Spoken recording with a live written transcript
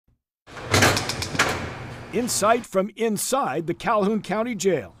Insight from inside the Calhoun County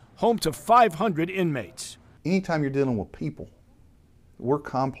Jail, home to 500 inmates. Anytime you're dealing with people, we're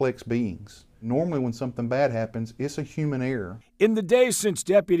complex beings. Normally when something bad happens, it's a human error. In the days since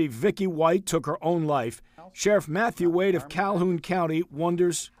Deputy Vicki White took her own life, Sheriff Matthew Wade of Calhoun County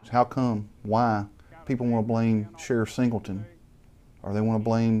wonders, how come, why people want to blame Sheriff Singleton, or they want to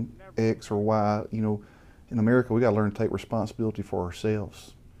blame X or Y? You know, in America, we got to learn to take responsibility for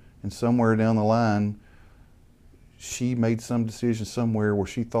ourselves. And somewhere down the line, she made some decision somewhere where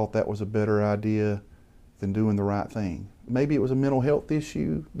she thought that was a better idea than doing the right thing. Maybe it was a mental health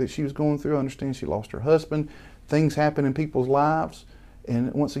issue that she was going through. I understand she lost her husband. Things happen in people's lives.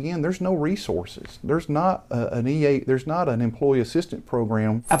 And once again, there's no resources. There's not an there's not an employee assistance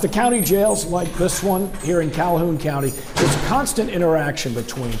program. At the county jails like this one here in Calhoun County, there's constant interaction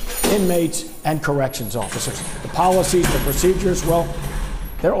between inmates and corrections officers. The policies, the procedures, well,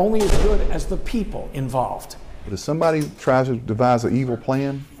 they're only as good as the people involved. But if somebody tries to devise an evil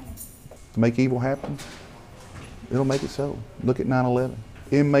plan to make evil happen, it'll make it so. Look at 9/11.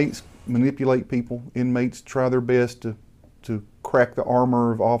 Inmates manipulate people. Inmates try their best to crack the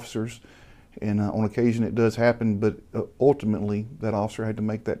armor of officers, and on occasion it does happen, but ultimately that officer had to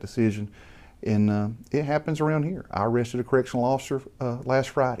make that decision, and it happens around here. I arrested a correctional officer last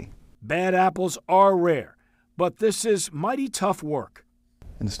Friday. Bad apples are rare, but this is mighty tough work.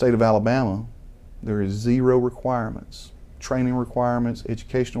 In the state of Alabama, there is 0 requirements, training requirements,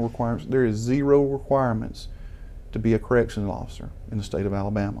 educational requirements. There is 0 requirements to be a correctional officer in the state of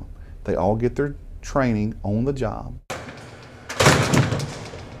Alabama. They all get their training on the job.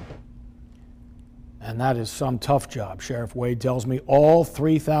 And that is some tough job. Sheriff Wade tells me all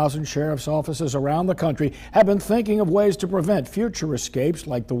 3,000 sheriff's offices around the country have been thinking of ways to prevent future escapes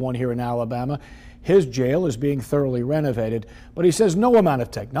like the one here in Alabama. His jail is being thoroughly renovated, but he says no amount of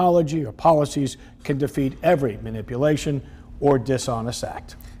technology or policies can defeat every manipulation or dishonest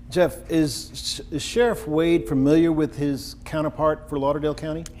act. Jeff, is Sheriff Wade familiar with his counterpart for Lauderdale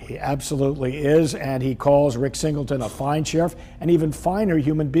County? He absolutely is, and he calls Rick Singleton a fine sheriff, an even finer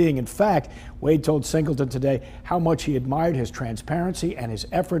human being. In fact, Wade told Singleton today how much he admired his transparency and his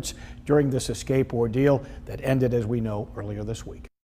efforts during this escape ordeal that ended, as we know, earlier this week.